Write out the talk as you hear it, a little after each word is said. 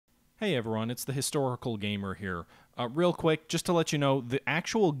Hey everyone, it's the Historical Gamer here. Real quick, just to let you know, the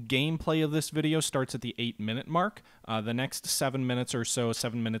actual gameplay of this video starts at the 8-minute mark. The next 7 minutes or so,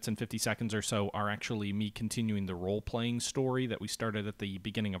 7 minutes and 50 seconds or so, are actually me continuing the role-playing story that we started at the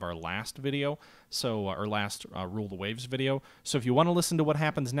beginning of our last video, our last Rule the Waves video. So if you want to listen to what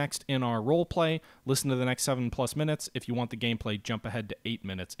happens next in our roleplay, listen to the next 7+ minutes. If you want the gameplay, jump ahead to 8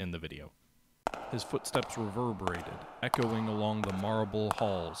 minutes in the video. His footsteps reverberated, echoing along the marble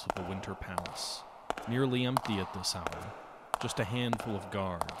halls of the Winter Palace. Nearly empty at this hour, just a handful of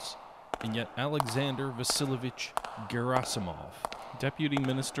guards. And yet Alexander Vasilyevich Gerasimov, Deputy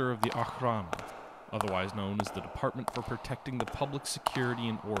Minister of the Okhrana, otherwise known as the Department for Protecting the Public Security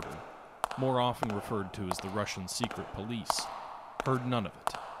and Order, more often referred to as the Russian Secret Police, heard none of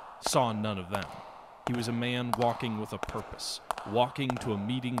it, saw none of them. He was a man walking with a purpose, walking to a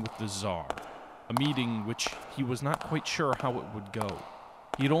meeting with the Tsar. A meeting which he was not quite sure how it would go.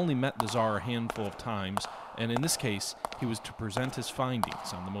 He had only met the Tsar a handful of times, and in this case, he was to present his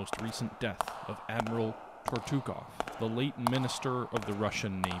findings on the most recent death of Admiral Tortukov, the late minister of the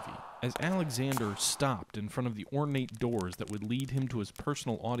Russian Navy. As Alexander stopped in front of the ornate doors that would lead him to his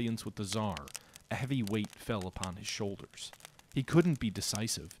personal audience with the Tsar, a heavy weight fell upon his shoulders. He couldn't be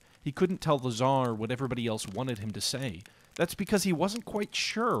decisive. He couldn't tell the Tsar what everybody else wanted him to say. That's because he wasn't quite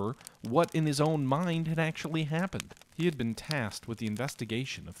sure what in his own mind had actually happened. He had been tasked with the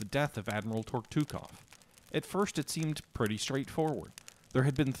investigation of the death of Admiral Tortukov. At first it seemed pretty straightforward. There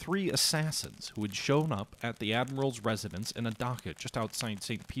had been 3 assassins who had shown up at the Admiral's residence in a docket just outside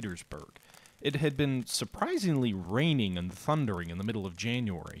St. Petersburg. It had been surprisingly raining and thundering in the middle of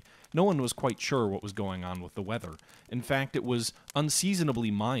January. No one was quite sure what was going on with the weather. In fact, it was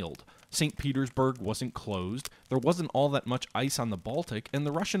unseasonably mild. St. Petersburg wasn't closed, there wasn't all that much ice on the Baltic, and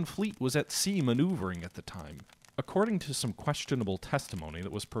the Russian fleet was at sea maneuvering at the time. According to some questionable testimony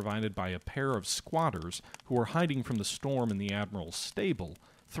that was provided by a pair of squatters who were hiding from the storm in the Admiral's stable,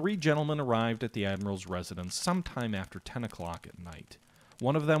 3 gentlemen arrived at the Admiral's residence sometime after 10 o'clock at night.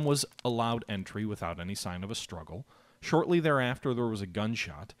 One of them was allowed entry without any sign of a struggle. Shortly thereafter, there was a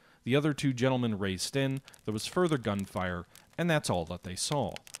gunshot. The other 2 gentlemen raced in, there was further gunfire, and that's all that they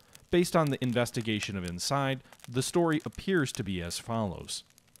saw. Based on the investigation of inside, the story appears to be as follows.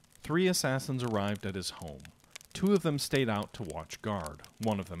 3 assassins arrived at his home. 2 of them stayed out to watch guard.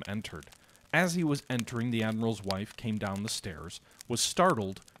 One of them entered. As he was entering, the Admiral's wife came down the stairs, was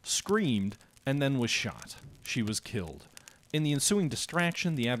startled, screamed, and then was shot. She was killed. In the ensuing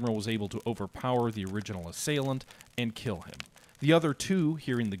distraction, the Admiral was able to overpower the original assailant and kill him. The other 2,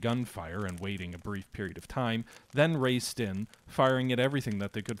 hearing the gunfire and waiting a brief period of time, then raced in, firing at everything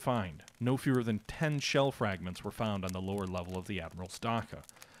that they could find. No fewer than 10 shell fragments were found on the lower level of the Admiral's dacha.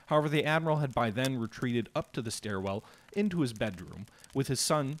 However, the Admiral had by then retreated up to the stairwell into his bedroom, with his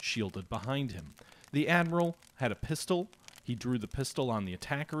son shielded behind him. The Admiral had a pistol. He drew the pistol on the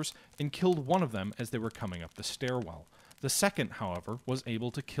attackers and killed one of them as they were coming up the stairwell. The second, however, was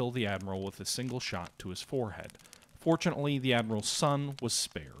able to kill the Admiral with a single shot to his forehead. Fortunately, the Admiral's son was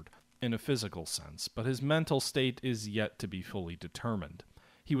spared, in a physical sense, but his mental state is yet to be fully determined.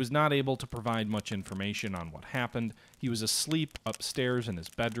 He was not able to provide much information on what happened. He was asleep upstairs in his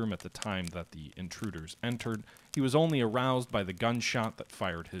bedroom at the time that the intruders entered. He was only aroused by the gunshot that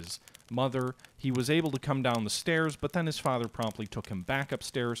fired his mother. He was able to come down the stairs, but then his father promptly took him back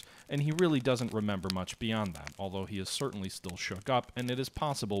upstairs, and he really doesn't remember much beyond that, although he is certainly still shook up, and it is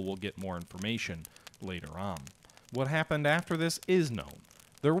possible we'll get more information later on. What happened after this is known.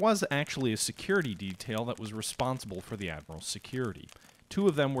 There was actually a security detail that was responsible for the Admiral's security. 2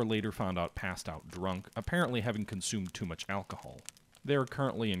 of them were later found out passed out drunk, apparently having consumed too much alcohol. They are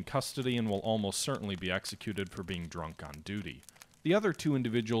currently in custody and will almost certainly be executed for being drunk on duty. The other 2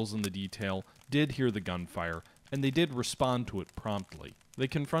 individuals in the detail did hear the gunfire, and they did respond to it promptly. They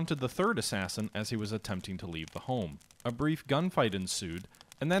confronted the 3rd assassin as he was attempting to leave the home. A brief gunfight ensued,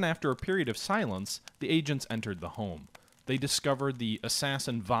 and then after a period of silence, the agents entered the home. They discovered the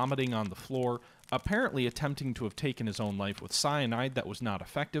assassin vomiting on the floor, apparently attempting to have taken his own life with cyanide that was not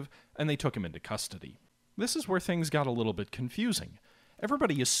effective, and they took him into custody. This is where things got a little bit confusing.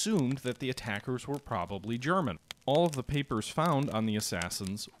 Everybody assumed that the attackers were probably German. All of the papers found on the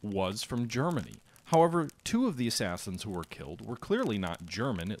assassins was from Germany. However, 2 of the assassins who were killed were clearly not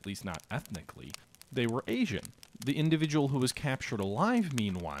German, at least not ethnically. They were Asian. The individual who was captured alive,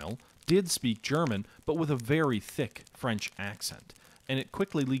 meanwhile, did speak German, but with a very thick French accent, and it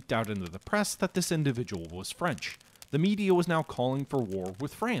quickly leaked out into the press that this individual was French. The media was now calling for war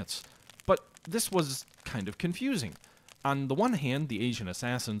with France, but this was kind of confusing. On the one hand, the Asian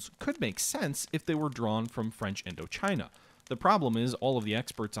assassins could make sense if they were drawn from French Indochina. The problem is all of the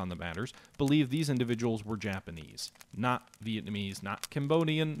experts on the matters believe these individuals were Japanese, not Vietnamese, not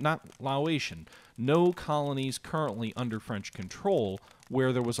Cambodian, not Laotian. No colonies currently under French control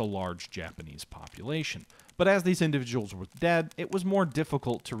where there was a large Japanese population. But as these individuals were dead, it was more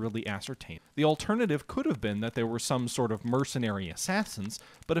difficult to really ascertain. The alternative could have been that there were some sort of mercenary assassins,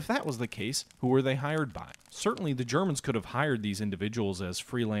 but if that was the case, who were they hired by? Certainly the Germans could have hired these individuals as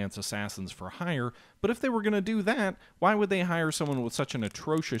freelance assassins for hire, but if they were going to do that, why would they hire someone with such an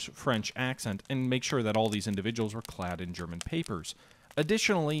atrocious French accent and make sure that all these individuals were clad in German papers?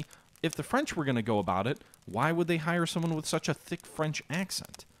 Additionally, if the French were going to go about it, why would they hire someone with such a thick French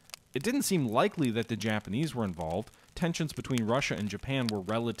accent? It didn't seem likely that the Japanese were involved. Tensions between Russia and Japan were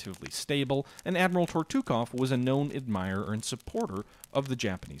relatively stable, and Admiral Tortukov was a known admirer and supporter of the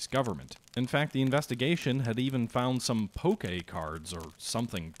Japanese government. In fact, the investigation had even found some poke cards or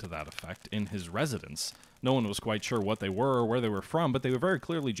something to that effect in his residence. No one was quite sure what they were or where they were from, but they were very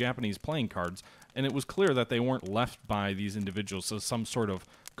clearly Japanese playing cards, and it was clear that they weren't left by these individuals as some sort of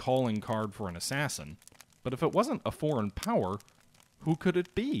calling card for an assassin. But if it wasn't a foreign power, who could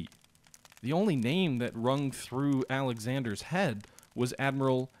it be? The only name that rung through Alexander's head was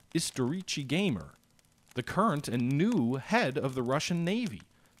Admiral Istorici Gamer, the current and new head of the Russian Navy,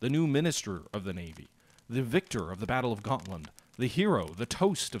 the new minister of the Navy, the victor of the Battle of Gotland, the hero, the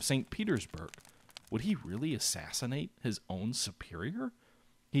toast of St. Petersburg. Would he really assassinate his own superior?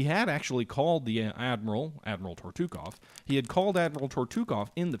 He had actually called the Admiral Tortukov, he had called Admiral Tortukov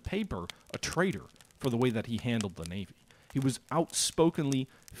in the paper a traitor for the way that he handled the Navy. He was outspokenly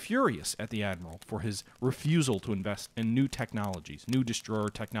furious at the Admiral for his refusal to invest in new technologies, new destroyer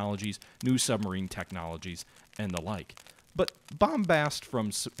technologies, new submarine technologies, and the like. But bombast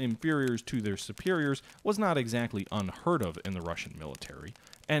from inferiors to their superiors was not exactly unheard of in the Russian military,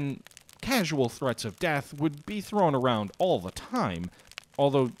 and casual threats of death would be thrown around all the time,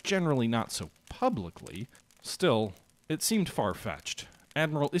 although generally not so publicly. Still, it seemed far-fetched.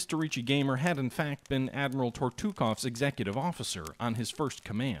 Admiral Istorici Gamer had in fact been Admiral Tortukov's executive officer on his first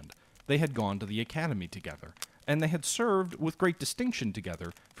command. They had gone to the academy together, and they had served with great distinction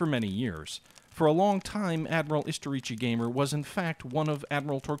together for many years. For a long time, Admiral Istorici Gamer was in fact one of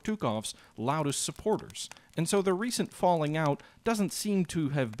Admiral Tortukov's loudest supporters, and so their recent falling out doesn't seem to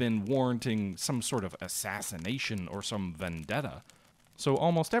have been warranting some sort of assassination or some vendetta. So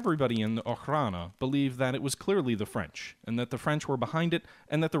almost everybody in the Okhrana believed that it was clearly the French, and that the French were behind it,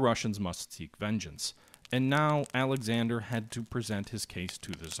 and that the Russians must seek vengeance. And now Alexander had to present his case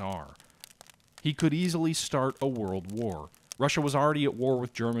to the Tsar. He could easily start a world war. Russia was already at war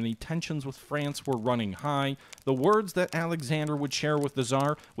with Germany, tensions with France were running high. The words that Alexander would share with the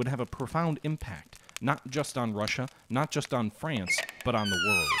Tsar would have a profound impact, not just on Russia, not just on France, but on the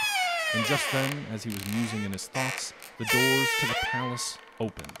world. And just then, as he was musing in his thoughts, the doors to the palace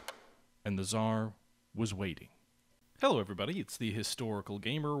opened, and the Tsar was waiting. Hello everybody, it's the Historical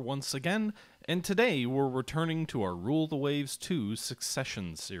Gamer once again, and today we're returning to our Rule the Waves 2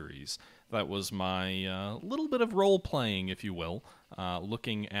 Succession series. That was my little bit of role-playing, if you will,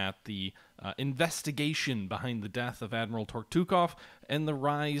 looking at the investigation behind the death of Admiral Tortukov and the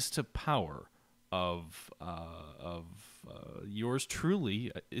rise to power of yours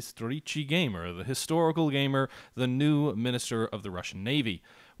truly, Istorici Gamer, the Historical Gamer, the new Minister of the Russian Navy.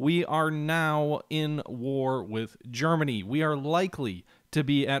 We are now in war with Germany. We are likely to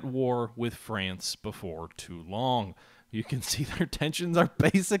be at war with France before too long. You can see their tensions are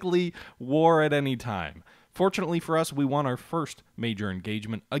basically war at any time. Fortunately for us, we won our first major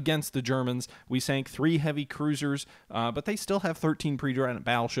engagement against the Germans. We sank 3 heavy cruisers, but they still have 13 pre-dreadnought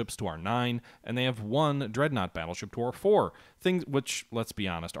battleships to our 9, and they have 1 dreadnought battleship to our 4. Things which, let's be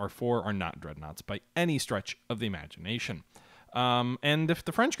honest, our 4 are not dreadnoughts by any stretch of the imagination. And if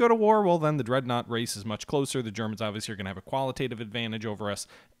the French go to war, well, then the dreadnought race is much closer. The Germans obviously are going to have a qualitative advantage over us,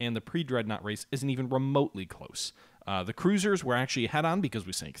 and the pre-dreadnought race isn't even remotely close. The cruisers were actually ahead on because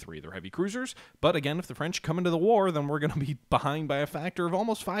we sank 3 of their heavy cruisers, but again, if the French come into the war, then we're going to be behind by a factor of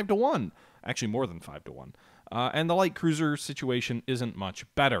almost 5-1. Actually, more than 5-1. And the light cruiser situation isn't much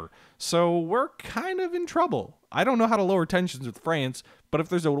better. So we're kind of in trouble. I don't know how to lower tensions with France, but if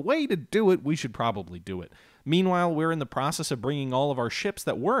there's a way to do it, we should probably do it. Meanwhile, we're in the process of bringing all of our ships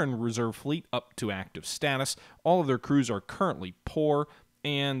that were in reserve fleet up to active status. All of their crews are currently poor,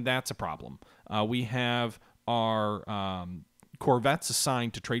 and that's a problem. We have our corvettes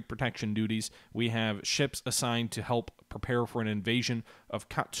assigned to trade protection duties. We have ships assigned to help prepare for an invasion of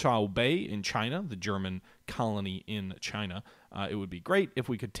Katsao Bay in China, the German colony in China. It would be great if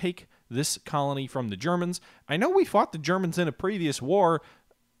we could take this colony from the Germans. I know we fought the Germans in a previous war.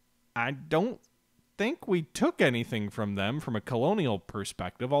 I don't think we took anything from them from a colonial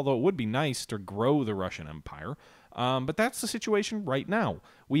perspective, although it would be nice to grow the Russian Empire. But that's the situation right now.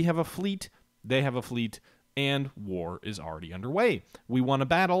 We have a fleet, they have a fleet, and war is already underway. We won a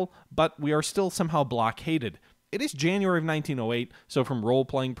battle, but we are still somehow blockaded. It is January of 1908, so from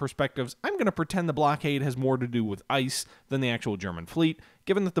role-playing perspectives, I'm going to pretend the blockade has more to do with ice than the actual German fleet,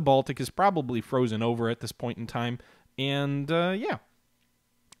 given that the Baltic is probably frozen over at this point in time. And, yeah.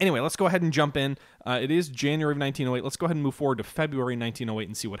 Anyway, let's go ahead and jump in. It is January of 1908. Let's go ahead and move forward to February 1908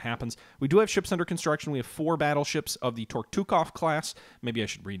 and see what happens. We do have ships under construction. We have 4 battleships of the Tortukov class. Maybe I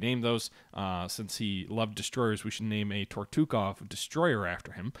should rename those. Since he loved destroyers, we should name a Tortukov destroyer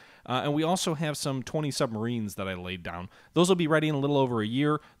after him. And we also have some 20 submarines that I laid down. Those will be ready in a little over a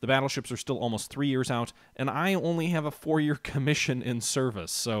year. The battleships are still almost 3 years out, and I only have a 4-year commission in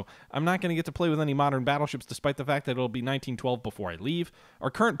service. So I'm not going to get to play with any modern battleships, despite the fact that it'll be 1912 before I leave.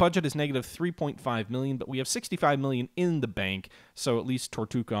 Our current budget is negative $3.5 million, but we have $65 million in the bank, so at least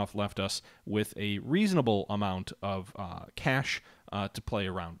Tortukov left us with a reasonable amount of cash to play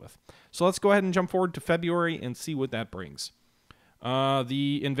around with. So let's go ahead and jump forward to February and see what that brings.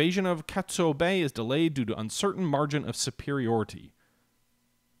 The invasion of Katso Bay is delayed due to uncertain margin of superiority.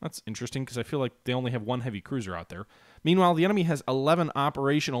 That's interesting because I feel like they only have 1 heavy cruiser out there. Meanwhile, the enemy has 11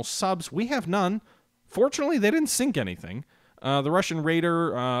 operational subs. We have none. Fortunately, they didn't sink anything. The Russian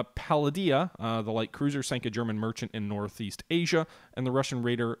raider Palladiya, the light cruiser, sank a German merchant in Northeast Asia, and the Russian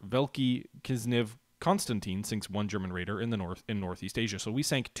raider Veliki Kisnev Konstantin sinks 1 German raider in Northeast Asia. So we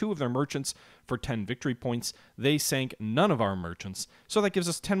sank 2 of their merchants for 10 victory points. They sank none of our merchants, so that gives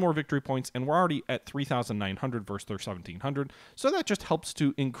us 10 more victory points, and we're already at 3,900 versus their 1,700. So that just helps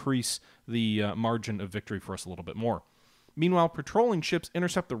to increase the margin of victory for us a little bit more. Meanwhile, patrolling ships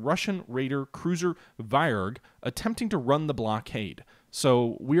intercept the Russian raider cruiser Vyurg, attempting to run the blockade.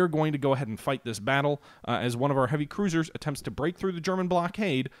 So we are going to go ahead and fight this battle as one of our heavy cruisers attempts to break through the German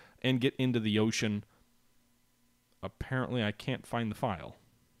blockade and get into the ocean. Apparently, I can't find the file.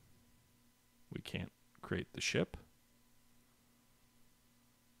 We can't create the ship.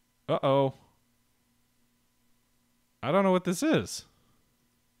 Uh-oh. I don't know what this is.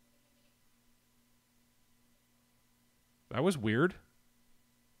 That was weird.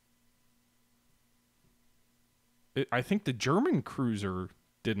 I think the German cruiser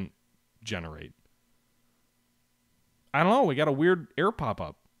didn't generate. I don't know. We got a weird air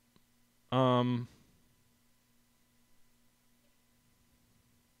pop-up.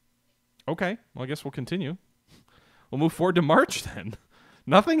 Okay. Well, I guess we'll continue. We'll move forward to March then.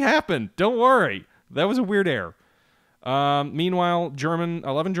 Nothing happened. Don't worry. That was a weird error. Meanwhile,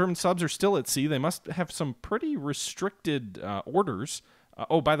 11 German subs are still at sea. They must have some pretty restricted orders.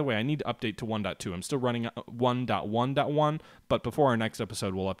 Oh, by the way, I need to update to 1.2. I'm still running 1.1.1, but before our next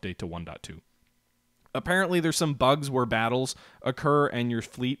episode, we'll update to 1.2. Apparently, there's some bugs where battles occur and your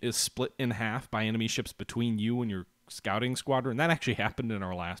fleet is split in half by enemy ships between you and your scouting squadron. That actually happened in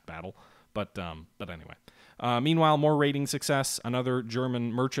our last battle, but anyway. Meanwhile, more raiding success. Another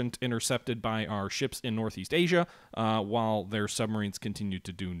German merchant intercepted by our ships in Northeast Asia, while their submarines continued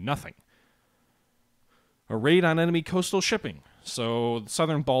to do nothing. A raid on enemy coastal shipping. So, the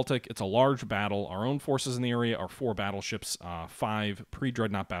southern Baltic, it's a large battle. Our own forces in the area are 4 battleships, 5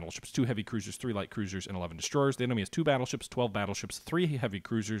 pre-dreadnought battleships, 2 heavy cruisers, 3 light cruisers, and 11 destroyers. The enemy has 2 battleships, 12 battleships, 3 heavy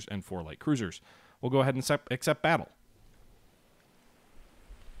cruisers, and 4 light cruisers. We'll go ahead and accept battle.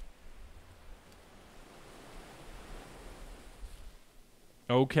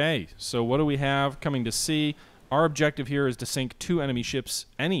 Okay, so what do we have coming to sea? Our objective here is to sink 2 enemy ships,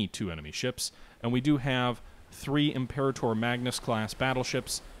 any 2 enemy ships, and we do have 3 Imperator Magnus class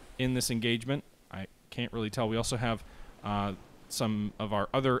battleships in this engagement. I can't really tell. We also have some of our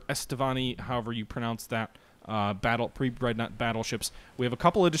other Estivani, however you pronounce that, pre-dreadnought battleships. We have a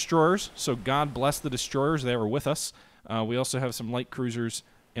couple of destroyers, so God bless the destroyers. They were with us. We also have some light cruisers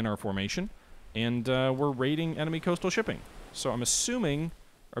in our formation, and we're raiding enemy coastal shipping. So I'm assuming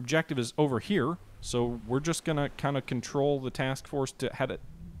our objective is over here, so we're just going to kind of control the task force to have it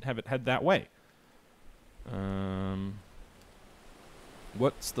head that way.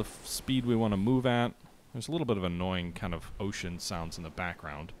 What's the speed we want to move at? There's a little bit of annoying kind of ocean sounds in the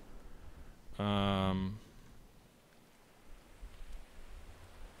background. I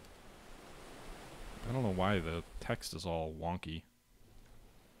don't know why the text is all wonky.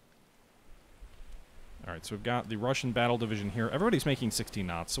 Alright, so we've got the Russian battle division here. Everybody's making 16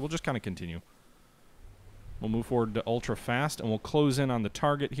 knots, so we'll just kind of continue. We'll move forward to ultra fast, and we'll close in on the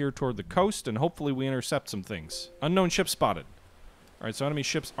target here toward the coast, and hopefully we intercept some things. Unknown ship spotted. Alright, so enemy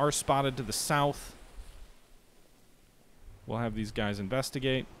ships are spotted to the south. We'll have these guys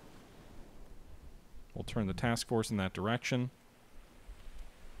investigate. We'll turn the task force in that direction.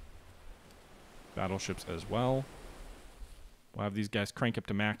 Battleships as well. We'll have these guys crank up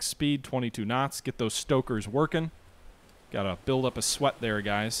to max speed, 22 knots. Get those stokers working. Gotta build up a sweat there,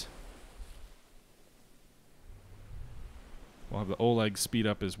 guys. We'll have the Oleg speed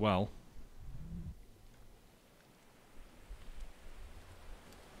up as well.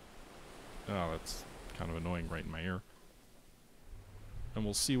 Oh, that's kind of annoying right in my ear. And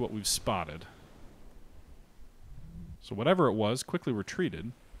we'll see what we've spotted. So whatever it was, quickly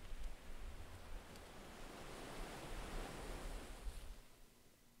retreated.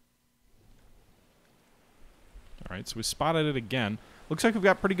 Alright, so we spotted it again. Looks like we've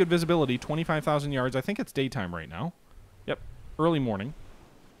got pretty good visibility, 25,000 yards. I think it's daytime right now. Yep, early morning.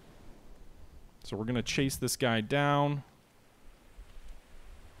 So we're going to chase this guy down.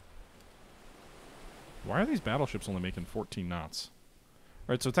 Why are these battleships only making 14 knots?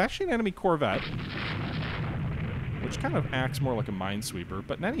 Alright, so it's actually an enemy corvette, which kind of acts more like a minesweeper.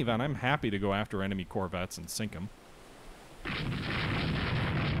 But in any event, I'm happy to go after enemy corvettes and sink them.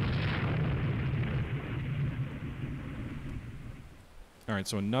 Alright,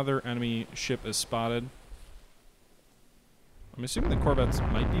 so another enemy ship is spotted. I'm assuming the corvettes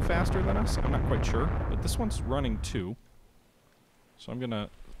might be faster than us. I'm not quite sure. But this one's running too. So I'm going to...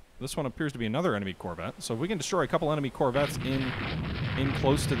 This one appears to be another enemy corvette. So if we can destroy a couple enemy corvettes in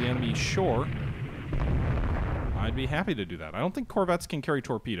close to the enemy shore, I'd be happy to do that. I don't think corvettes can carry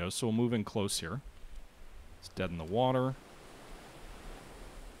torpedoes, so we'll move in close here. It's dead in the water.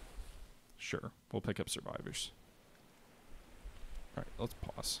 Sure, we'll pick up survivors. Alright, let's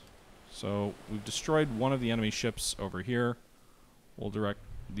pause. So, we've destroyed one of the enemy ships over here. We'll direct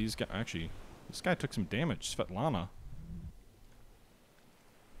these guys... Actually, this guy took some damage. Svetlana.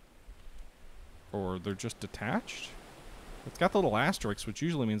 Or they're just detached? It's got the little asterisks, which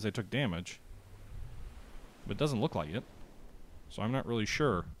usually means they took damage. But it doesn't look like it. So I'm not really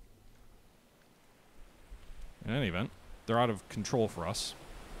sure. In any event, they're out of control for us.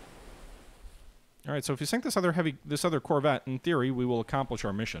 Alright, so if you sink this other corvette, in theory, we will accomplish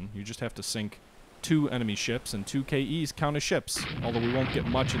our mission. You just have to sink 2 enemy ships, and 2 KEs count as ships, although we won't get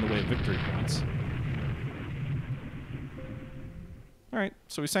much in the way of victory points. Alright,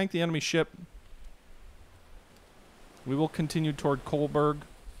 so we sank the enemy ship. We will continue toward Kolberg.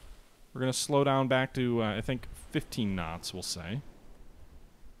 We're going to slow down back to, I think, 15 knots, we'll say.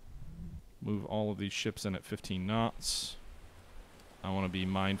 Move all of these ships in at 15 knots. I want to be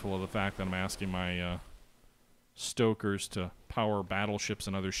mindful of the fact that I'm asking my stokers to power battleships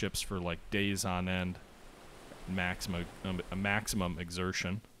and other ships for like days on end. Maximum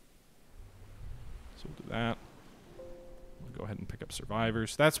exertion. So we'll do that. We'll go ahead and pick up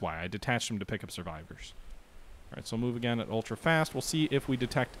survivors. That's why I detached them to pick up survivors. Alright, so move again at ultra fast. We'll see if we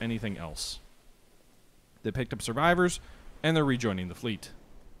detect anything else. They picked up survivors, and they're rejoining the fleet.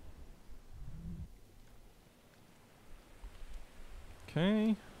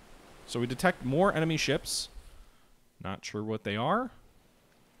 Okay. So we detect more enemy ships. Not sure what they are.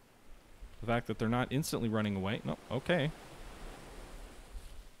 The fact that they're not instantly running away. No, okay.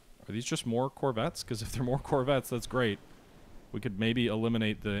 Are these just more corvettes? Because if they're more corvettes, that's great. We could maybe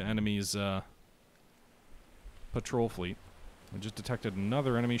eliminate the enemy's patrol fleet. We just detected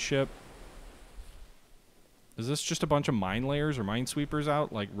another enemy ship. Is this just a bunch of mine layers or minesweepers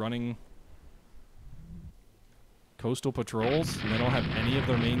out, like running coastal patrols, and they don't have any of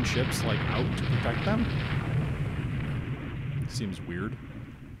their main ships like out to protect them? Seems weird.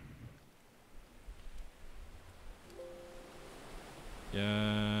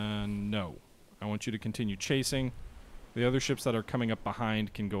 No. I want you to continue chasing. The other ships that are coming up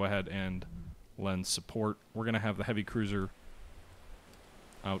behind can go ahead and lend support. We're going to have the heavy cruiser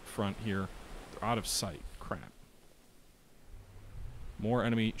out front here. They're out of sight. Crap. More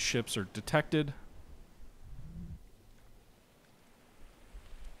enemy ships are detected.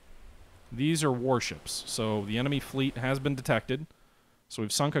 These are warships, so the enemy fleet has been detected. So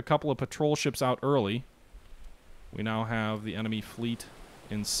we've sunk a couple of patrol ships out early. We now have the enemy fleet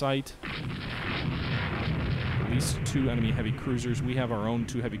in sight. At least 2 enemy heavy cruisers. We have our own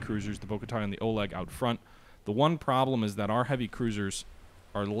 2 heavy cruisers, the Bokatai and the Oleg, out front. The one problem is that our heavy cruisers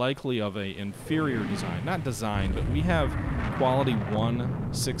are likely of a inferior design. Not design, but we have quality 1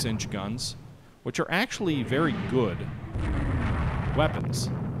 6-inch guns, which are actually very good weapons.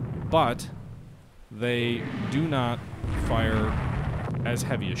 But they do not fire as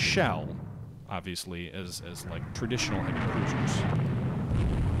heavy a shell, obviously, as like traditional heavy cruisers.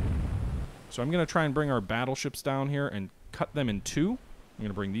 So I'm going to try and bring our battleships down here and cut them in 2. I'm going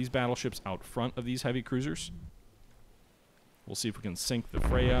to bring these battleships out front of these heavy cruisers. We'll see if we can sink the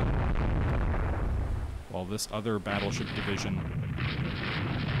Freya. while this other battleship division...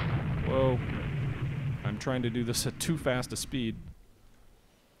 Whoa. I'm trying to do this at too fast a speed.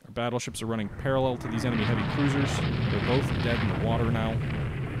 Our battleships are running parallel to these enemy heavy cruisers. They're both dead in the water now.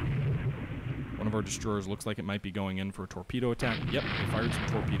 One of our destroyers looks like it might be going in for a torpedo attack. Yep, they fired some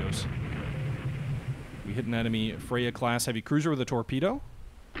torpedoes. We hit an enemy Freya-class heavy cruiser with a torpedo.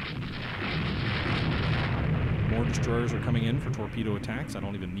 More destroyers are coming in for torpedo attacks. I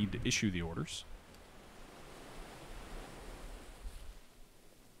don't even need to issue the orders.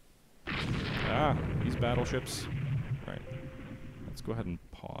 Ah, these battleships. All right, let's go ahead and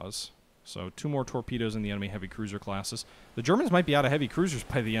pause. So 2 more torpedoes in the enemy heavy cruiser classes. The Germans might be out of heavy cruisers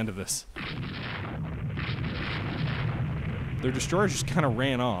by the end of this. Their destroyers just kind of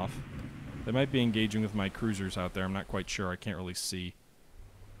ran off. They might be engaging with my cruisers out there. I'm not quite sure. I can't really see.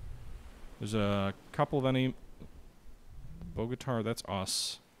 There's a couple of enemy... Bogota, that's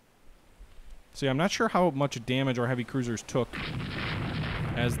us. See, I'm not sure how much damage our heavy cruisers took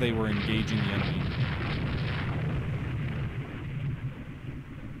as they were engaging the enemy.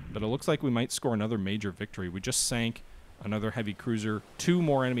 But it looks like we might score another major victory. We just sank another heavy cruiser. 2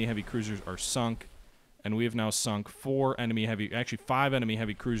 more enemy heavy cruisers are sunk. And we have now sunk 5 enemy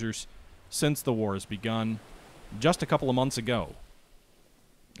heavy cruisers since the war has begun just a couple of months ago.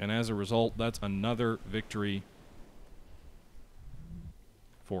 And as a result, that's another victory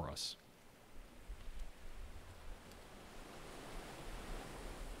for us.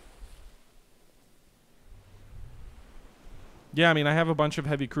 Yeah, I mean, I have a bunch of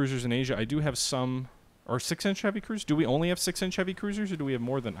heavy cruisers in Asia. I do have some... Or 6-inch heavy cruisers? Do we only have 6-inch heavy cruisers, or do we have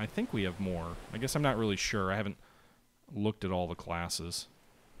more than... I think we have more. I guess I'm not really sure. I haven't looked at all the classes.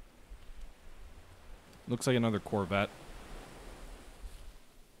 Looks like another corvette.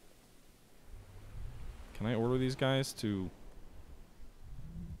 Can I order these guys to...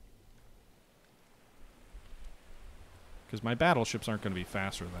 Because my battleships aren't going to be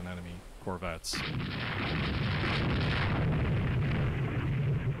faster than enemy corvettes.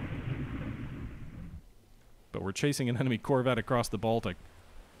 But we're chasing an enemy corvette across the Baltic.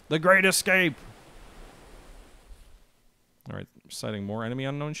 The Great Escape! Alright, sighting more enemy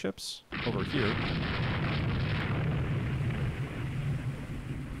unknown ships over here.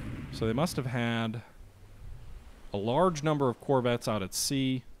 So they must have had a large number of corvettes out at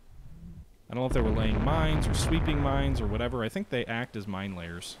sea. I don't know if they were laying mines or sweeping mines or whatever. I think they act as mine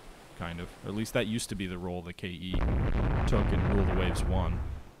layers, kind of. Or at least that used to be the role the KE took in Rule the Waves 1.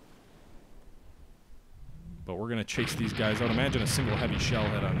 But we're going to chase these guys out. Imagine a single heavy shell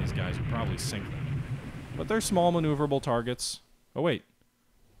hit on these guys would probably sink them. But they're small maneuverable targets. Oh, wait.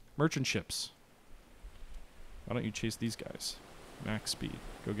 Merchant ships. Why don't you chase these guys? Max speed.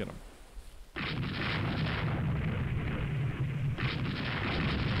 Go get them.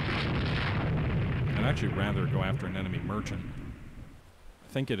 I'd actually rather go after an enemy merchant.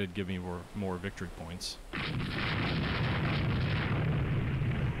 I think it'd give me more victory points.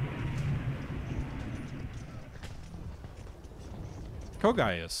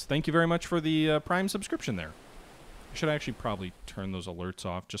 Kogaius, thank you very much for the Prime subscription there. I should actually probably turn those alerts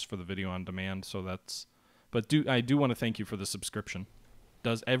off just for the video on demand, so that's... But I do want to thank you for the subscription.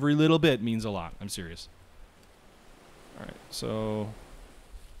 Does every little bit means a lot. I'm serious. Alright, so...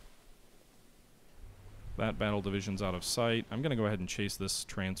 That battle division's out of sight. I'm going to go ahead and chase this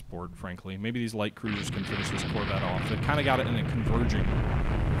transport, frankly. Maybe these light cruisers can finish this corvette off. They've kind of got it in a converging.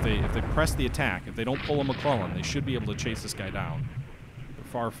 If they press the attack, if they don't pull a McClellan, they should be able to chase this guy down. They're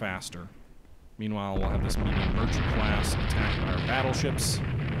far faster. Meanwhile, we'll have this medium merchant class attacked by our battleships.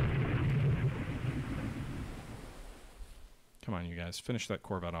 Come on, you guys. Finish that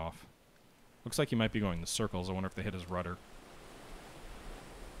corvette off. Looks like he might be going in circles. I wonder if they hit his rudder.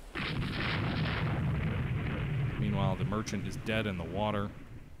 Meanwhile, the merchant is dead in the water.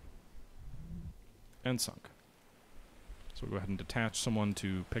 And sunk. So we'll go ahead and detach someone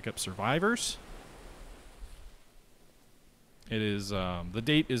to pick up survivors. It is, the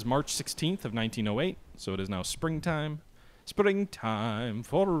date is March 16th of 1908, so it is now springtime. Springtime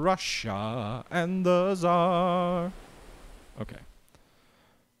for Russia and the Tsar. Okay.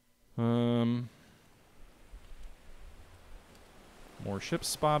 More ships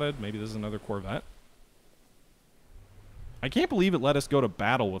spotted. Maybe this is another corvette. I can't believe it let us go to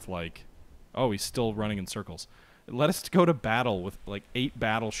battle with, like... Oh, he's still running in circles. It let us go to battle with, like, 8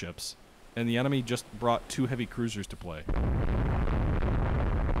 battleships, and the enemy just brought 2 heavy cruisers to play.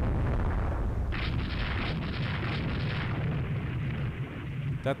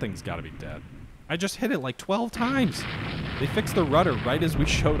 That thing's gotta be dead. I just hit it like 12 times! They fixed the rudder right as we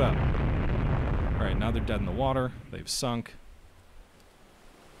showed up. Alright, now they're dead in the water. They've sunk.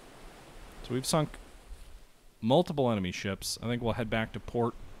 So we've sunk multiple enemy ships. I think we'll head back to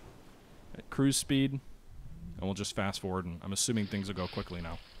port at cruise speed, and we'll just fast forward, and I'm assuming things will go quickly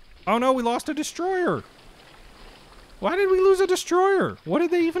now. Oh no, we lost a destroyer! Why did we lose a destroyer? What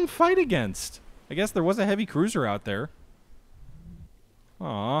did they even fight against? I guess there was a heavy cruiser out there.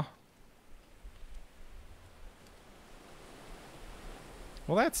 Aww.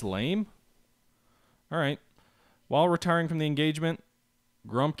 Well, that's lame. Alright. While retiring from the engagement,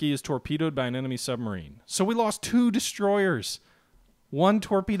 Grumpke is torpedoed by an enemy submarine. So we lost 2 destroyers. One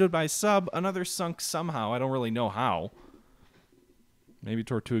torpedoed by sub, another sunk somehow. I don't really know how. Maybe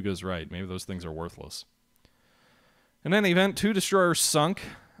Tortuga's right. Maybe those things are worthless. In any event, 2 destroyers sunk.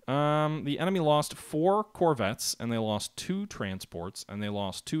 The enemy lost 4 corvettes, and they lost 2 transports, and they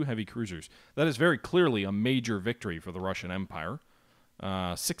lost 2 heavy cruisers. That is very clearly a major victory for the Russian Empire.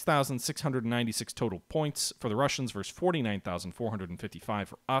 6,696 total points for the Russians versus 49,455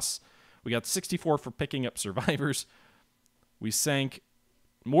 for us. We got 64 for picking up survivors. We sank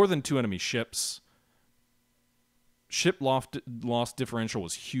more than 2 enemy ships. Ship loss differential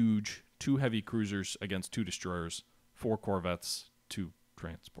was huge. 2 heavy cruisers against 2 destroyers, 4 corvettes, 2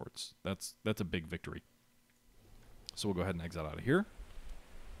 transports. That's a big victory. So we'll go ahead and exit out of here.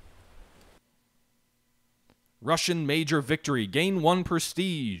 Russian major victory. Gain 1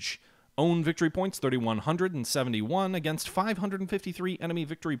 prestige. Own victory points 3,171 against 553 enemy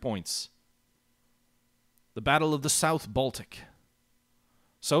victory points. The Battle of the South Baltic.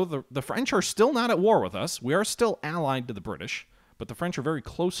 So the French are still not at war with us. We are still allied to the British, but the French are very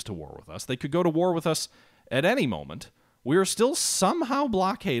close to war with us. They could go to war with us at any moment. We are still somehow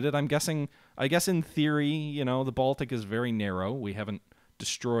blockaded. I guess in theory, you know, the Baltic is very narrow. We haven't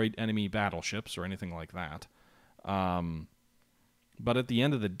destroyed enemy battleships or anything like that. But at the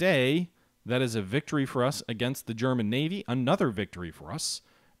end of the day, that is a victory for us against the German Navy, another victory for us.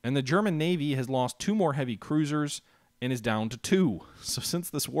 And the German Navy has lost 2 more heavy cruisers and is down to 2. So since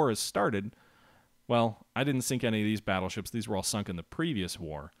this war has started, well, I didn't sink any of these battleships. These were all sunk in the previous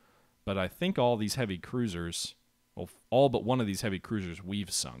war. But I think all these heavy cruisers, well, all but one of these heavy cruisers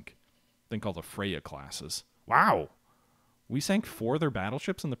we've sunk. I think all the Freya classes. Wow! We sank 4 of their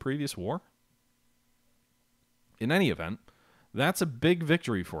battleships in the previous war? In any event, that's a big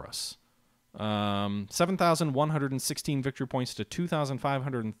victory for us. 7,116 victory points to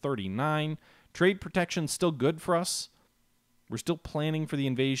 2,539. Trade protection still good for us. We're still planning for the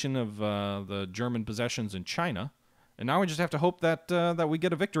invasion of the German possessions in China. And now we just have to hope that that we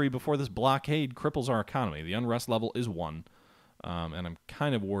get a victory before this blockade cripples our economy. The unrest level is 1. And I'm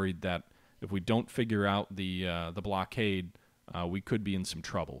kind of worried that if we don't figure out the blockade, we could be in some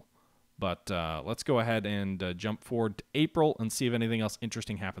trouble. But let's go ahead and jump forward to April and see if anything else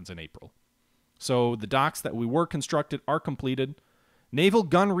interesting happens in April. So the docks that we were constructed are completed. Naval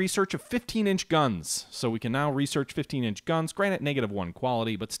gun research of 15-inch guns. So we can now research 15-inch guns. Granted, -1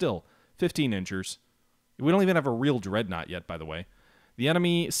 quality, but still 15-inchers. We don't even have a real dreadnought yet, by the way. The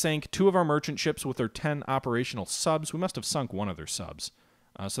enemy sank 2 of our merchant ships with their 10 operational subs. We must have sunk 1 of their subs.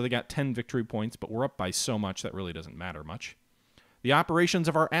 So they got 10 victory points, but we're up by so much that really doesn't matter much. The operations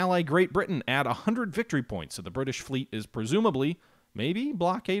of our ally Great Britain add 100 victory points, so the British fleet is presumably, maybe,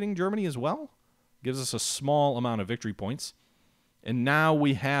 blockading Germany as well? Gives us a small amount of victory points. And now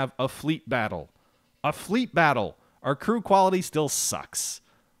we have a fleet battle. A fleet battle! Our crew quality still sucks.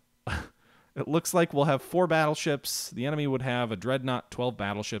 It looks like we'll have 4 battleships. The enemy would have a dreadnought, 12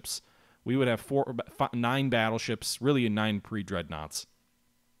 battleships. We would have 9 battleships, really 9 pre-dreadnoughts.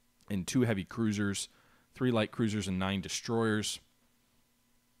 And 2 heavy cruisers, 3 light cruisers, and 9 destroyers.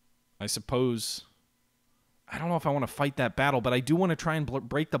 I suppose, I don't know if I want to fight that battle, but I do want to try and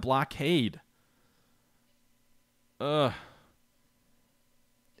break the blockade. If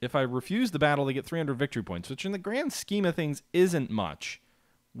I refuse the battle, they get 300 victory points, which in the grand scheme of things isn't much.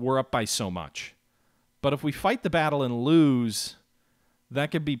 We're up by so much. But if we fight the battle and lose,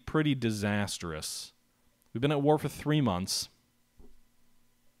 that could be pretty disastrous. We've been at war for 3 months.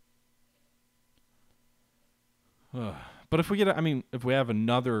 But if we get, if we have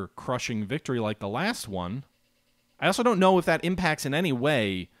another crushing victory like the last one, I also don't know if that impacts in any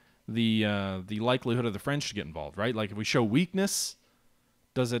way the likelihood of the French to get involved, right? Like if we show weakness,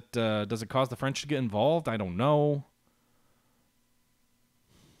 does it cause the French to get involved? I don't know.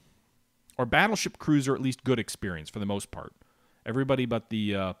 Or battleship crews are at least good experience for the most part. Everybody but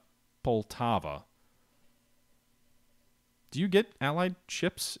the Poltava. Do you get allied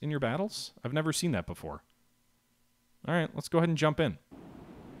ships in your battles? I've never seen that before. All right, let's go ahead and jump in.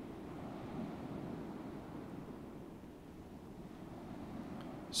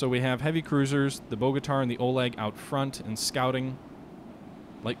 So we have heavy cruisers, the Bogatar and the Oleg out front and scouting.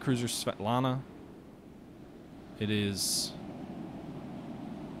 Light cruiser Svetlana. It is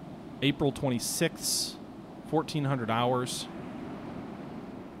April 26th, 1400 hours.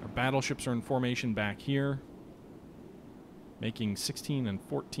 Our battleships are in formation back here, making 16 and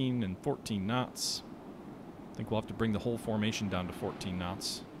 14 and 14 knots. I think we'll have to bring the whole formation down to 14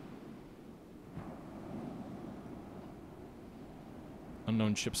 knots.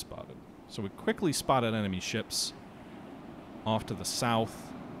 Unknown ship spotted. So we quickly spotted enemy ships off to the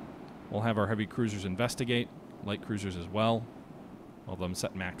south. We'll have our heavy cruisers investigate, light cruisers as well. All of them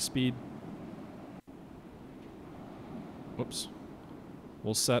set max speed. Whoops.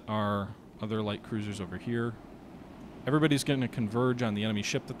 We'll set our other light cruisers over here. Everybody's going to converge on the enemy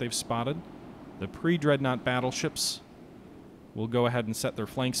ship that they've spotted. The pre-dreadnought battleships will go ahead and set their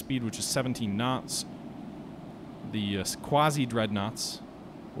flank speed, which is 17 knots. The quasi-dreadnoughts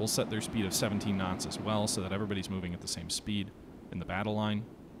will set their speed of 17 knots as well, so that everybody's moving at the same speed in the battle line.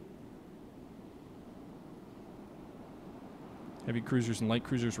 Heavy cruisers and light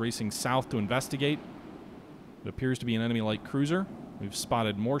cruisers racing south to investigate. It appears to be an enemy light cruiser. We've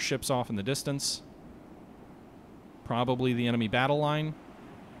spotted more ships off in the distance. Probably the enemy battle line.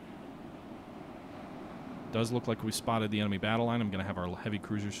 Does look like we spotted the enemy battle line. I'm going to have our heavy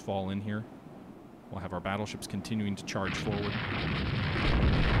cruisers fall in here. We'll have our battleships continuing to charge forward.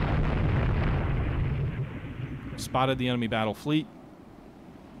 Spotted the enemy battle fleet.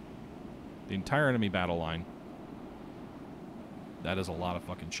 The entire enemy battle line. That is a lot of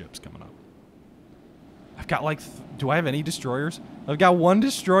fucking ships coming up. I've got like... do I have any destroyers? I've got one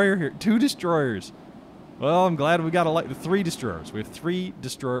destroyer here. 2 destroyers. Well, I'm glad we got 3 destroyers. We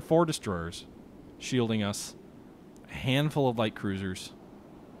have 4 destroyers shielding us. A handful of light cruisers.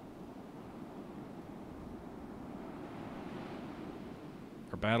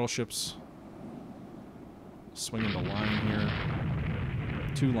 Our battleships swinging the line here.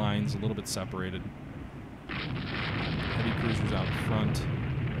 2 lines, a little bit separated. Heavy cruisers out front.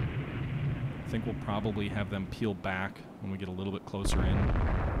 I think we'll probably have them peel back when we get a little bit closer in.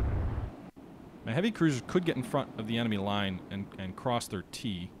 My heavy cruisers could get in front of the enemy line and cross their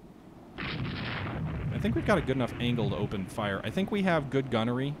T. I think we've got a good enough angle to open fire. I think we have good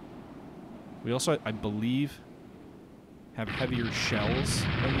gunnery. We also, I believe, have heavier shells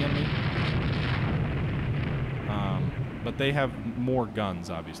than the enemy. But they have more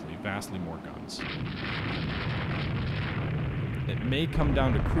guns, obviously. Vastly more guns. It may come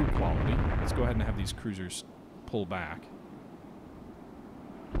down to crew quality. Let's go ahead and have these cruisers pull back.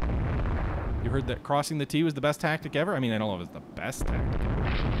 You heard that crossing the T was the best tactic ever? I mean, I don't know if it's the best tactic ever.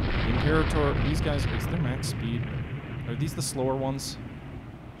 The Imperator, these guys, is their max speed? Are these the slower ones?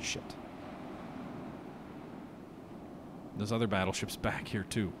 Shit. There's other battleships back here,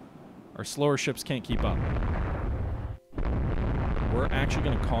 too. Our slower ships can't keep up. We're actually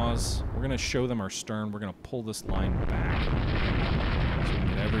going to we're going to show them our stern. We're going to pull this line back so we can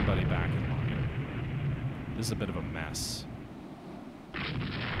get everybody back in line. This is a bit of a mess.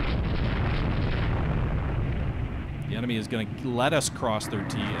 The enemy is going to let us cross their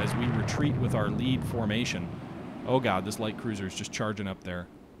T as we retreat with our lead formation. Oh god, this light cruiser is just charging up there.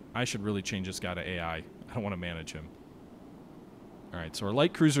 I should really change this guy to AI. I don't want to manage him. Alright, so our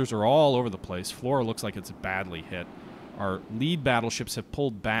light cruisers are all over the place. Flora looks like it's badly hit. Our lead battleships have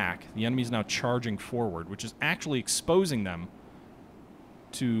pulled back. The enemy's now charging forward, which is actually exposing them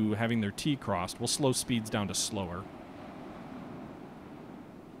to having their T crossed. We'll slow speeds down to slower.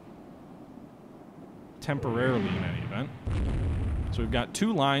 Temporarily, in any event. So we've got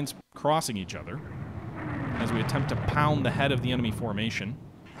 2 lines crossing each other as we attempt to pound the head of the enemy formation.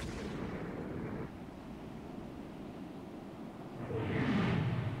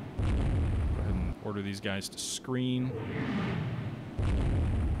 Order these guys to screen.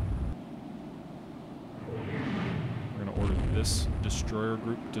 We're going to order this destroyer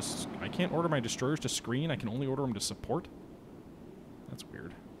group to... I can't order my destroyers to screen. I can only order them to support. That's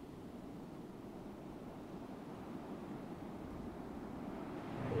weird.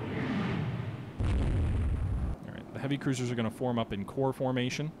 Alright, the heavy cruisers are going to form up in core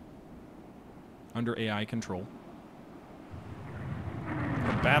formation under AI control.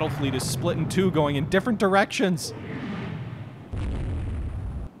 Battle fleet is split in 2, going in different directions.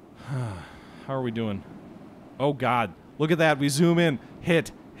 How are we doing? Oh god, look at that. We zoom in.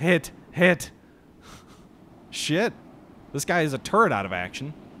 Hit, hit, hit. Shit. This guy is a turret out of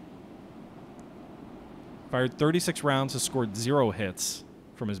action. Fired 36 rounds, has scored 0 hits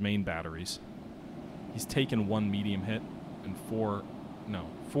from his main batteries. He's taken 1 medium hit and 4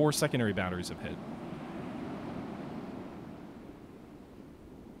 secondary batteries have hit.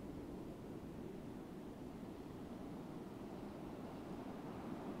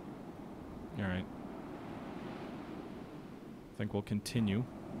 Alright. think we'll continue.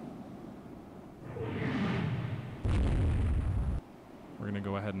 We're going to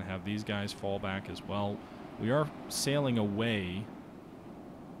go ahead and have these guys fall back as well. We are sailing away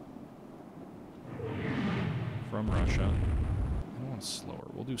from Russia. I don't want slower.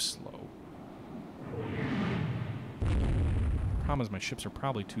 We'll do slow. Problem is my ships are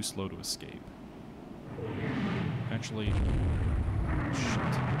probably too slow to escape. Actually, shit.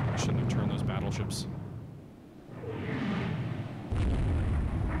 I shouldn't have turned those battleships.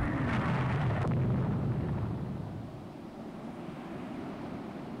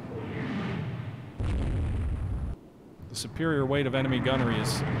 The superior weight of enemy gunnery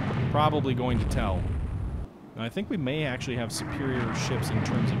is probably going to tell. And I think we may actually have superior ships in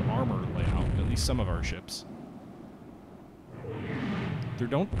terms of armor layout, at least some of our ships. There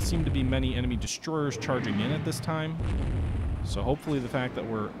don't seem to be many enemy destroyers charging in at this time, so hopefully the fact that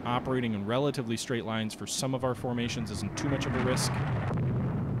we're operating in relatively straight lines for some of our formations isn't too much of a risk.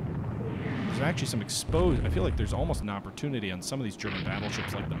 There's actually some exposed... I feel like there's almost an opportunity on some of these German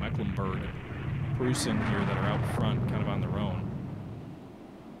battleships like the Mecklenburg, Prussian here that are out front, kind of on their own.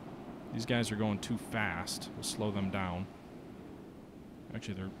 These guys are going too fast. We'll slow them down.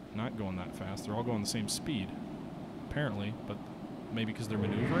 Actually, they're not going that fast. They're all going the same speed, apparently, but maybe because they're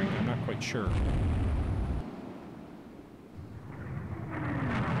maneuvering? I'm not quite sure.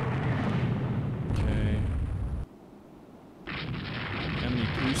 Okay. Enemy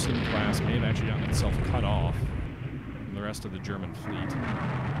Prussian class may have actually gotten itself cut off from the rest of the German fleet.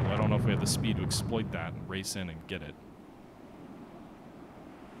 Well, I don't know if we have the speed to exploit that and race in and get it.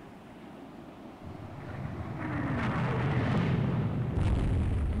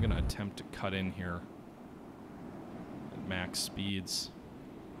 I'm going to attempt to cut in here at max speeds.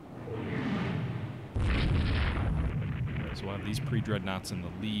 So we'll have these pre-dreadnoughts in the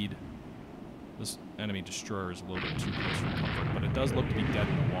lead. This enemy destroyer is a little bit too close for comfort, but it does look to be dead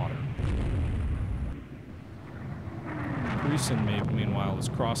in the water. Prussian, meanwhile, is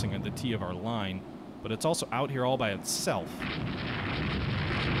crossing at the T of our line, but it's also out here all by itself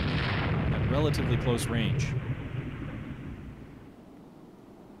at relatively close range.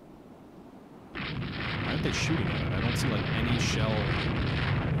 Why aren't they shooting at it? I don't see like any shell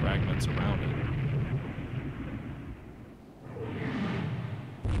fragments around it.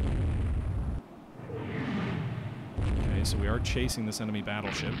 Okay, so we are chasing this enemy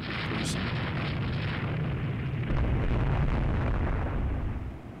battleship, Prussian.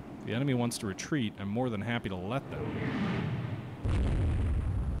 If the enemy wants to retreat, I'm more than happy to let them.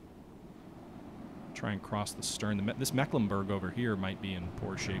 Try and cross the stern. This Mecklenburg over here might be in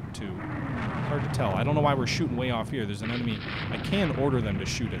poor shape too. It's hard to tell. I don't know why we're shooting way off here. There's an enemy. I can order them to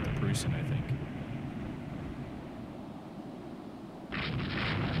shoot at the Prussian, I think.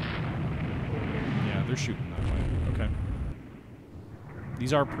 Yeah, they're shooting that way. Okay.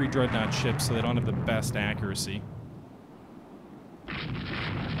 These are pre-dreadnought ships, so they don't have the best accuracy.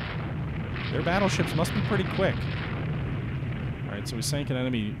 Their battleships must be pretty quick. Alright, so we sank an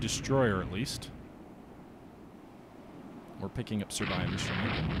enemy destroyer at least. We're picking up survivors from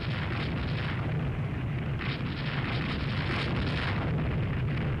it.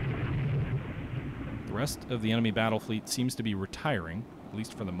 The rest of the enemy battle fleet seems to be retiring, at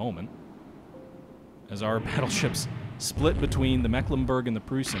least for the moment, as our battleships split between the Mecklenburg and the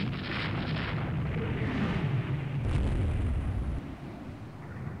Prussian.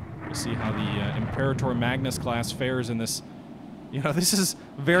 We'll see how the Imperator Magnus class fares in this. You know, this is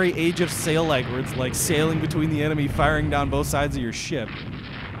very Age of Sail-like, where it's like sailing between the enemy, firing down both sides of your ship.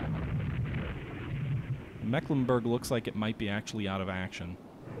 Mecklenburg looks like it might be actually out of action.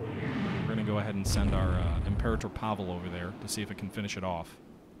 We're going to go ahead and send our Imperator Pavel over there to see if it can finish it off.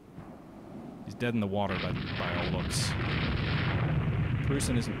 He's dead in the water by all looks.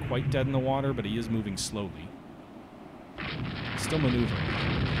 Prussian isn't quite dead in the water, but he is moving slowly. Still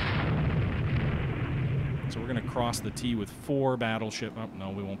maneuvering. So we're going to cross the T with 4 battleships. Oh,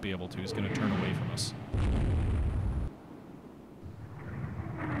 no, we won't be able to. He's going to turn away from us.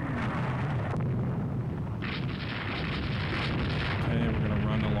 Okay, we're going to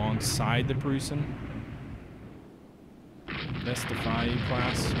run alongside the Prussian. Vestify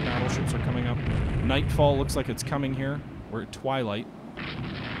class battleships are coming up. Nightfall looks like it's coming here. We're at twilight.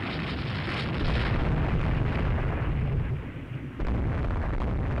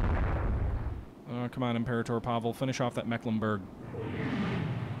 Come on, Imperator Pavel. Finish off that Mecklenburg.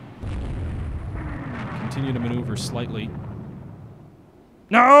 Continue to maneuver slightly.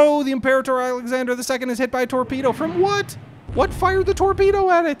 No! The Imperator Alexander II is hit by a torpedo. From what? What fired the torpedo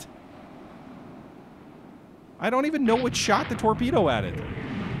at it? I don't even know what shot the torpedo at it.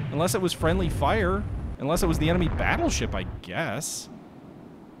 Unless it was friendly fire. Unless it was the enemy battleship, I guess.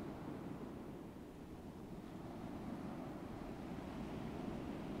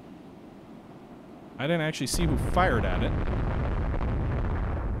 I didn't actually see who fired at it.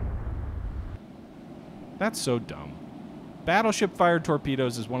 That's so dumb. Battleship-fired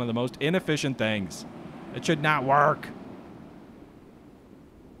torpedoes is one of the most inefficient things. It should not work.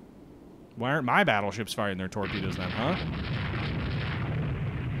 Why aren't my battleships firing their torpedoes then, huh?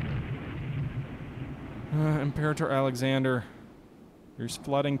 Imperator Alexander. You're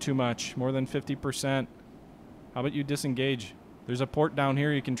flooding too much. More than 50%. How about you disengage? There's a port down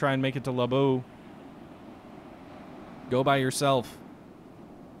here. You can try and make it to Labu. Go by yourself.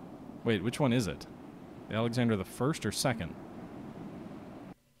 Wait, which one is it? The Alexander the First or second?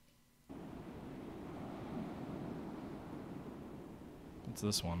 It's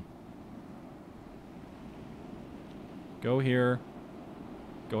this one. Go here.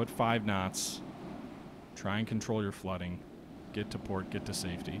 Go at 5 knots. Try and control your flooding. Get to port, get to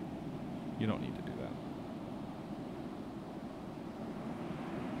safety. You don't need to do that.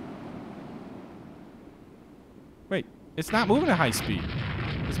 Wait, it's not moving at high speed.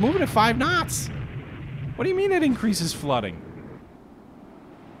 It's moving at 5 knots. What do you mean it increases flooding?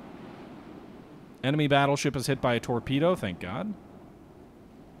 Enemy battleship is hit by a torpedo, thank God.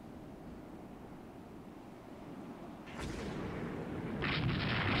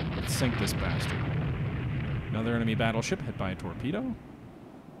 Let's sink this bastard. Another enemy battleship hit by a torpedo.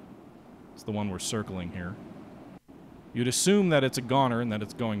 It's the one we're circling here. You'd assume that it's a goner and that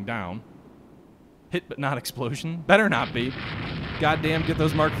it's going down. Hit but not explosion. Better not be. Goddamn, get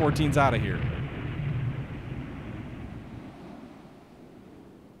those Mark 14s out of here.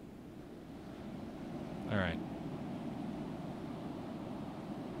 Alright.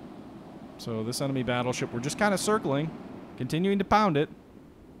 So this enemy battleship, we're just kind of circling, continuing to pound it,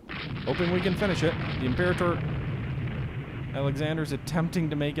 hoping we can finish it. The Imperator Alexander's attempting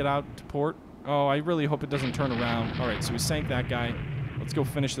to make it out to port. Oh, I really hope it doesn't turn around. Alright, so we sank that guy. Let's go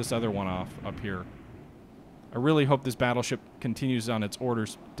finish this other one off up here. I really hope this battleship continues on its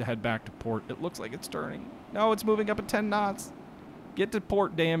orders to head back to port. It looks like it's turning. No, it's moving up at 10 knots. Get to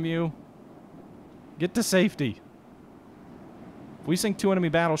port, damn you. Get to safety. If we sink 2 enemy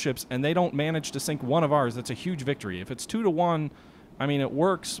battleships and they don't manage to sink one of ours, that's a huge victory. If it's 2-1, I mean, it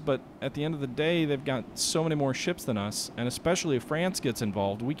works, but at the end of the day, they've got so many more ships than us, and especially if France gets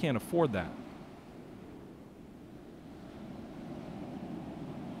involved, we can't afford that.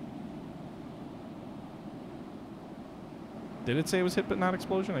 Did it say it was hit but not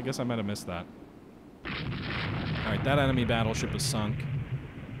explosion? I guess I might have missed that. Alright, that enemy battleship is sunk.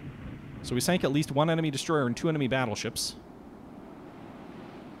 So we sank at least 1 enemy destroyer and 2 enemy battleships.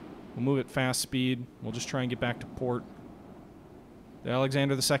 We'll move at fast speed. We'll just try and get back to port. The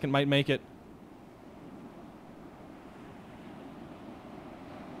Alexander II might make it.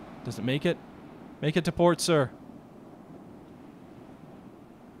 Does it make it? Make it to port, sir.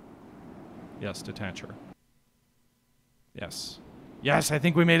 Yes, detach her. Yes. Yes, I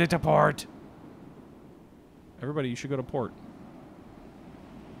think we made it to port. Everybody, you should go to port.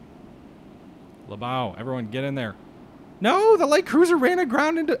 Labao, everyone get in there. No, the light cruiser ran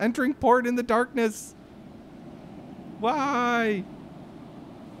aground into entering port in the darkness. Why?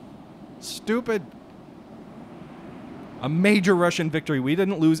 Stupid. A major Russian victory. We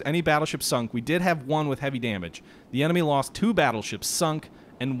didn't lose any battleships sunk. We did have 1 with heavy damage. The enemy lost 2 battleships sunk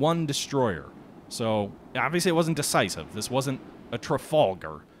and 1 destroyer. So, obviously it wasn't decisive. This wasn't a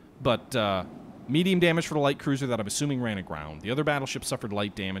Trafalgar. But, medium damage for the light cruiser that I'm assuming ran aground. The other battleship suffered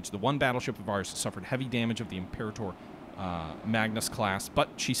light damage. The 1 battleship of ours suffered heavy damage of the Imperator Magnus class. But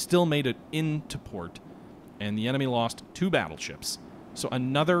she still made it into port. And the enemy lost 2 battleships. So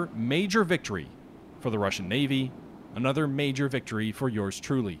another major victory for the Russian Navy. Another major victory for yours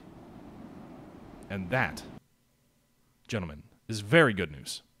truly. And that, gentlemen, is very good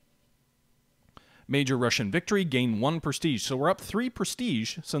news. Major Russian victory, gain 1 prestige. So we're up 3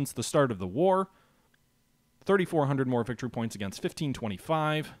 prestige since the start of the war. 3,400 more victory points against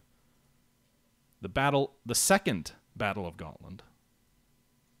 1,525. The second Battle of Gotland.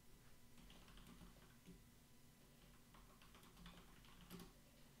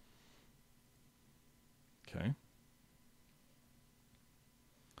 Okay.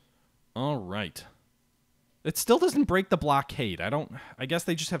 All right. It still doesn't break the blockade. I guess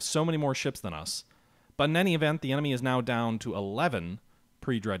they just have so many more ships than us. But in any event, the enemy is now down to 11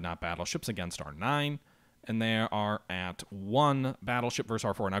 pre-dreadnought battleships against our 9. And they are at 1 battleship versus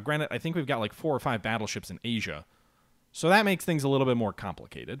our 4. Now, granted, I think we've got like 4 or 5 battleships in Asia. So that makes things a little bit more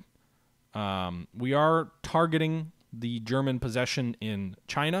complicated. We are targeting the German possession in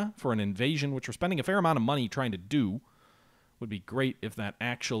China for an invasion, which we're spending a fair amount of money trying to do. Would be great if that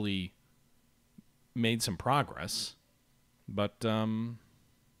actually made some progress. But there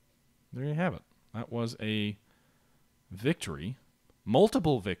you have it. That was a victory.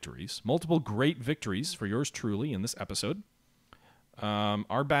 Multiple victories. Multiple great victories for yours truly in this episode.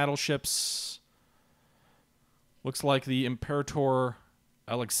 Our battleships... Looks like the Imperator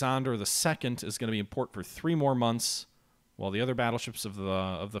Alexander II is going to be in port for 3 more months, while the other battleships of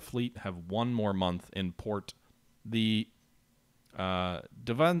the fleet have 1 more month in port. The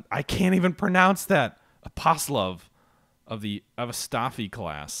I can't even pronounce that. Aposlov of the Avastafi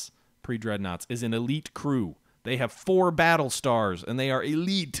class pre-dreadnoughts is an elite crew. They have 4 battle stars, and they are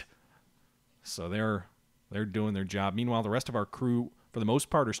elite. So they're doing their job. Meanwhile, the rest of our crew, for the most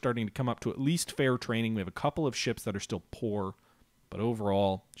part, are starting to come up to at least fair training. We have a couple of ships that are still poor, but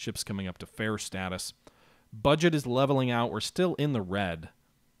overall, ships coming up to fair status. Budget is leveling out. We're still in the red.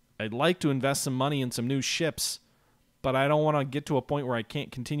 I'd like to invest some money in some new ships, but I don't want to get to a point where I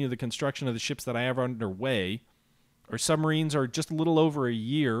can't continue the construction of the ships that I have underway. Our submarines are just a little over a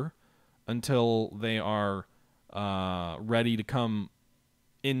year until they are ready to come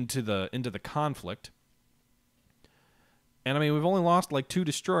into the conflict. And I mean, we've only lost like 2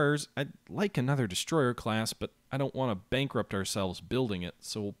 destroyers. I'd like another destroyer class, but I don't want to bankrupt ourselves building it.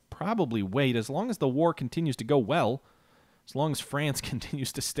 So we'll probably wait as long as the war continues to go well. As long as France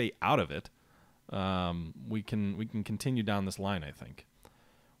continues to stay out of it, we can continue down this line, I think.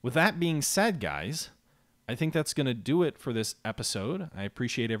 With that being said, guys, I think that's going to do it for this episode. I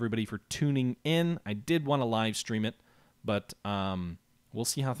appreciate everybody for tuning in. I did want to live stream it, but we'll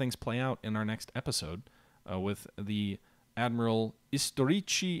see how things play out in our next episode with the Admiral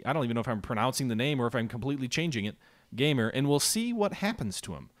Istorici. I don't even know if I'm pronouncing the name or if I'm completely changing it. Gamer, and we'll see what happens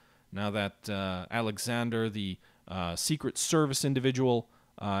to him now that Alexander, the Secret Service individual,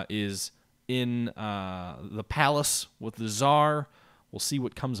 is in the palace with the Tsar. We'll see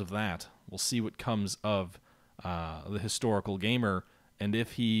what comes of that. We'll see what comes of the historical gamer, and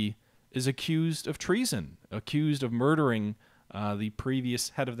if he is accused of treason, accused of murdering the previous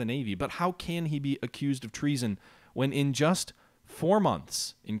head of the Navy. But how can he be accused of treason when in just 4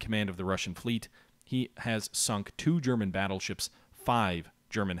 months in command of the Russian fleet, he has sunk 2 German battleships, 5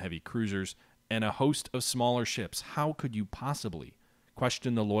 German heavy cruisers, and a host of smaller ships? How could you possibly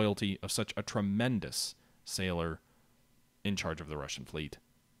question the loyalty of such a tremendous sailor in charge of the Russian fleet?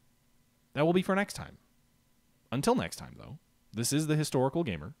 That will be for next time. Until next time, though, this is the Historical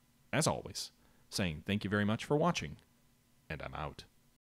Gamer, as always, saying thank you very much for watching, and I'm out.